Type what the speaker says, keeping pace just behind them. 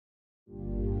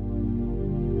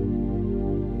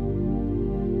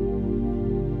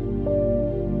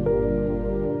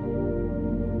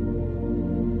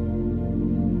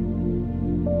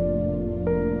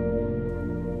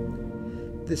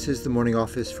This is the morning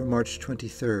office for March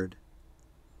 23rd.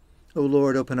 O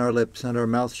Lord, open our lips, and our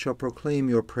mouth shall proclaim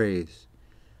your praise.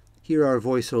 Hear our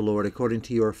voice, O Lord, according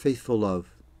to your faithful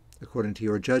love. According to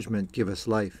your judgment, give us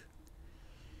life.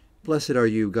 Blessed are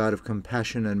you, God of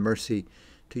compassion and mercy.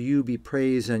 To you be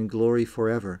praise and glory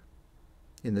forever.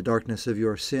 In the darkness of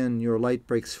your sin, your light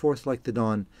breaks forth like the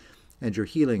dawn, and your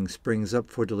healing springs up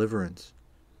for deliverance.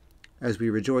 As we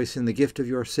rejoice in the gift of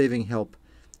your saving help,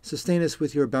 sustain us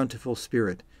with your bountiful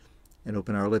Spirit, and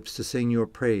open our lips to sing your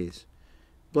praise.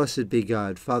 Blessed be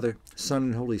God, Father, Son,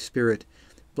 and Holy Spirit.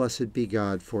 Blessed be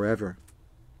God forever.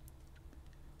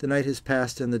 The night has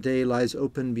passed, and the day lies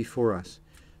open before us.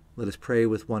 Let us pray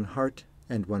with one heart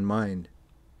and one mind.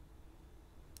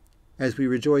 As we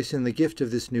rejoice in the gift of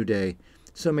this new day,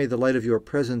 so may the light of your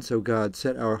presence, O God,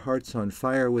 set our hearts on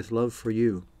fire with love for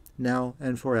you, now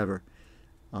and forever.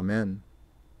 Amen.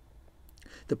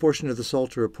 The portion of the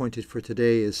Psalter appointed for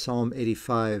today is Psalm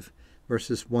 85,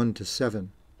 verses 1 to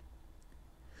 7.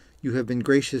 You have been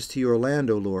gracious to your land,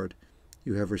 O Lord.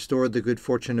 You have restored the good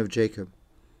fortune of Jacob.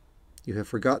 You have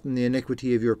forgotten the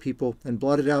iniquity of your people and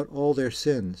blotted out all their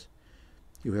sins.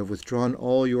 You have withdrawn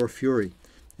all your fury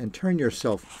and turned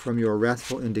yourself from your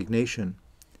wrathful indignation.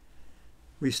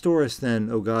 Restore us then,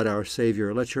 O God our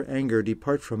Saviour. Let your anger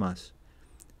depart from us.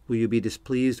 Will you be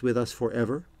displeased with us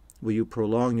forever? Will you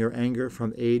prolong your anger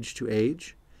from age to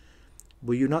age?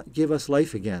 Will you not give us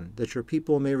life again, that your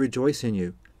people may rejoice in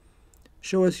you?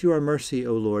 Show us your mercy,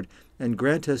 O Lord, and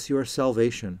grant us your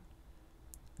salvation.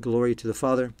 Glory to the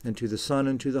Father, and to the Son,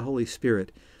 and to the Holy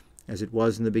Spirit, as it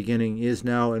was in the beginning, is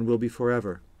now, and will be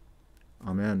forever.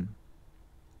 Amen.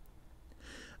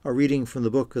 A reading from the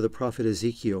book of the prophet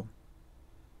Ezekiel.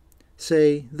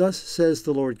 Say, Thus says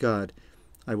the Lord God,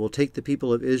 I will take the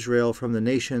people of Israel from the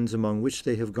nations among which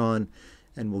they have gone,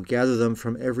 and will gather them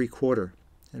from every quarter,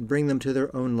 and bring them to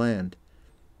their own land.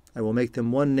 I will make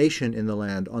them one nation in the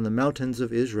land, on the mountains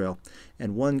of Israel,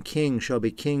 and one king shall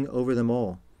be king over them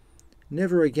all.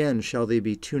 Never again shall they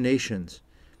be two nations,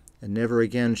 and never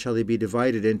again shall they be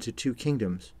divided into two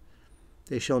kingdoms.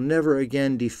 They shall never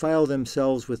again defile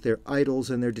themselves with their idols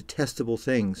and their detestable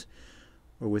things,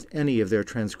 or with any of their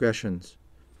transgressions.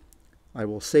 I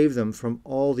will save them from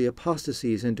all the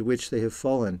apostasies into which they have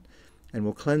fallen, and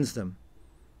will cleanse them.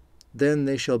 Then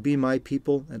they shall be my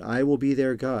people, and I will be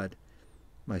their God.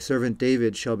 My servant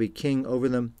David shall be king over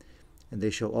them, and they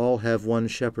shall all have one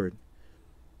shepherd.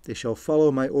 They shall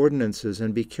follow my ordinances,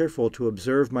 and be careful to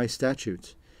observe my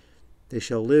statutes. They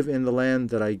shall live in the land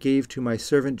that I gave to my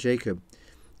servant Jacob,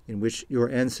 in which your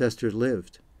ancestors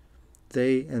lived.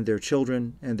 They and their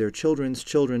children and their children's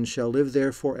children shall live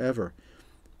there forever,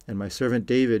 and my servant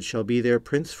David shall be their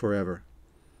prince forever.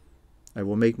 I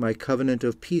will make my covenant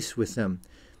of peace with them.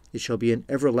 It shall be an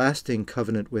everlasting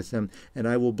covenant with them, and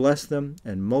I will bless them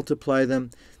and multiply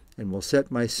them, and will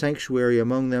set my sanctuary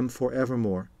among them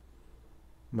forevermore.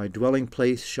 My dwelling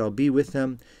place shall be with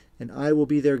them, and I will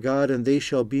be their God, and they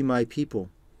shall be my people.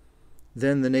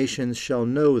 Then the nations shall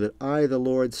know that I, the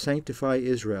Lord, sanctify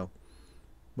Israel,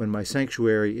 when my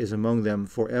sanctuary is among them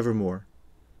forevermore.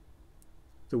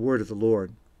 The word of the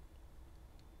Lord.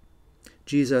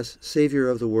 Jesus, Savior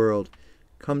of the world,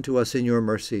 come to us in your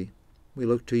mercy. We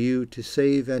look to you to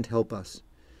save and help us.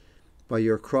 By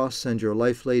your cross and your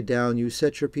life laid down, you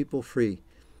set your people free.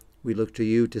 We look to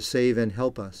you to save and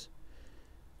help us.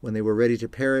 When they were ready to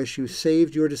perish, you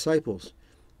saved your disciples.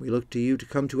 We look to you to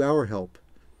come to our help.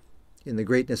 In the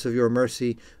greatness of your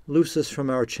mercy, loose us from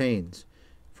our chains.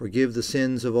 Forgive the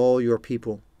sins of all your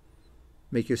people.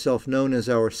 Make yourself known as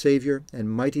our Savior and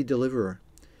mighty deliverer.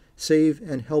 Save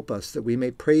and help us that we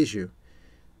may praise you.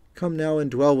 Come now and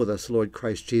dwell with us, Lord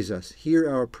Christ Jesus. Hear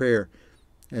our prayer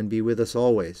and be with us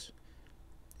always.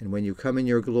 And when you come in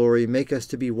your glory, make us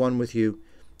to be one with you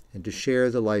and to share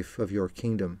the life of your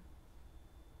kingdom.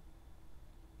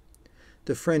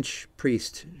 The French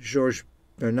priest Georges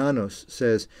Bernanos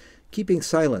says, keeping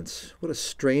silence, what a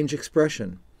strange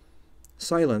expression.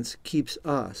 Silence keeps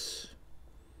us.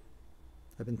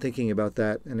 I've been thinking about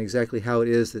that and exactly how it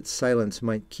is that silence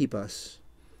might keep us.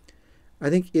 I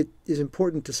think it is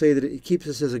important to say that it keeps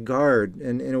us as a guard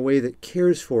and in a way that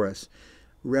cares for us,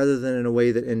 rather than in a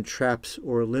way that entraps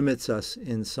or limits us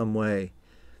in some way.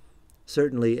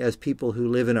 Certainly, as people who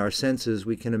live in our senses,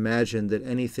 we can imagine that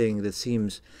anything that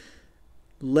seems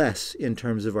less in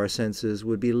terms of our senses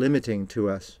would be limiting to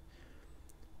us.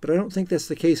 But I don't think that's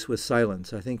the case with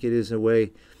silence. I think it is a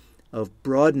way of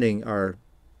broadening our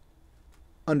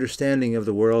understanding of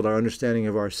the world, our understanding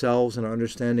of ourselves, and our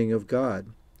understanding of God.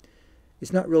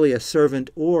 It's not really a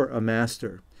servant or a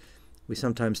master. We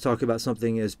sometimes talk about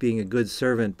something as being a good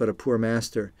servant but a poor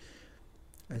master.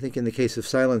 I think in the case of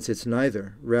silence, it's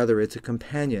neither. Rather, it's a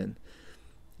companion.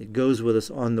 It goes with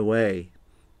us on the way.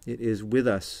 It is with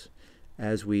us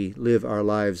as we live our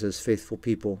lives as faithful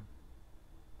people.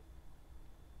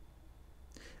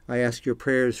 I ask your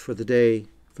prayers for the day,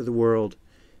 for the world,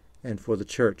 and for the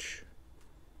church.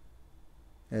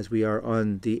 As we are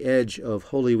on the edge of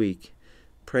Holy Week,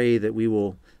 pray that we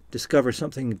will discover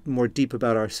something more deep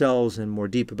about ourselves and more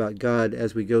deep about God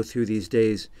as we go through these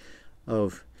days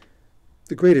of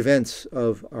the great events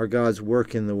of our God's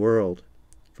work in the world,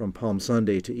 from Palm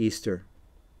Sunday to Easter.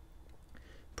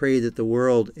 Pray that the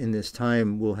world in this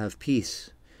time will have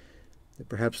peace, that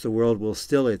perhaps the world will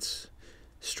still its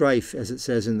strife, as it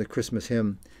says in the Christmas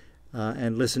hymn,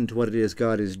 and listen to what it is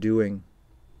God is doing.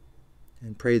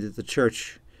 And pray that the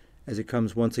church, as it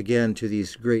comes once again to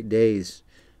these great days,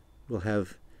 will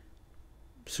have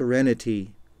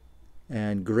serenity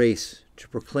and grace to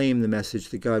proclaim the message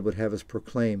that God would have us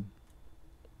proclaim.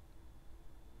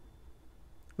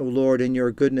 O Lord, in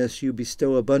your goodness you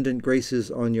bestow abundant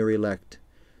graces on your elect.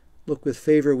 Look with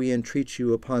favor, we entreat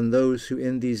you, upon those who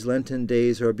in these Lenten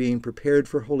days are being prepared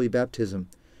for holy baptism,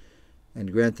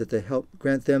 and grant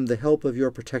them the help of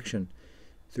your protection.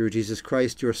 Through Jesus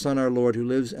Christ, your Son, our Lord, who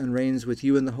lives and reigns with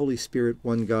you in the Holy Spirit,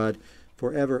 one God,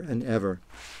 forever and ever.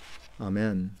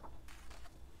 Amen.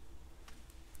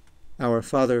 Our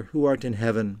Father, who art in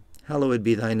heaven, hallowed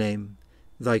be thy name.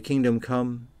 Thy kingdom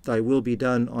come, thy will be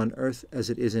done on earth as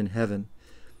it is in heaven.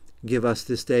 Give us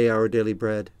this day our daily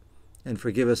bread, and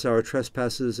forgive us our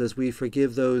trespasses as we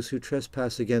forgive those who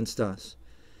trespass against us.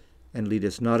 And lead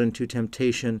us not into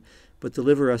temptation, but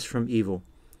deliver us from evil.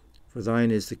 For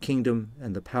thine is the kingdom,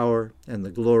 and the power, and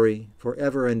the glory,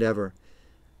 forever and ever.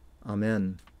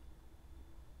 Amen.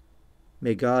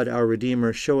 May God, our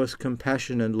Redeemer, show us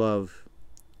compassion and love.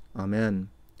 Amen.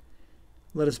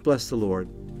 Let us bless the Lord.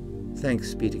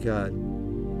 Thanks be to God.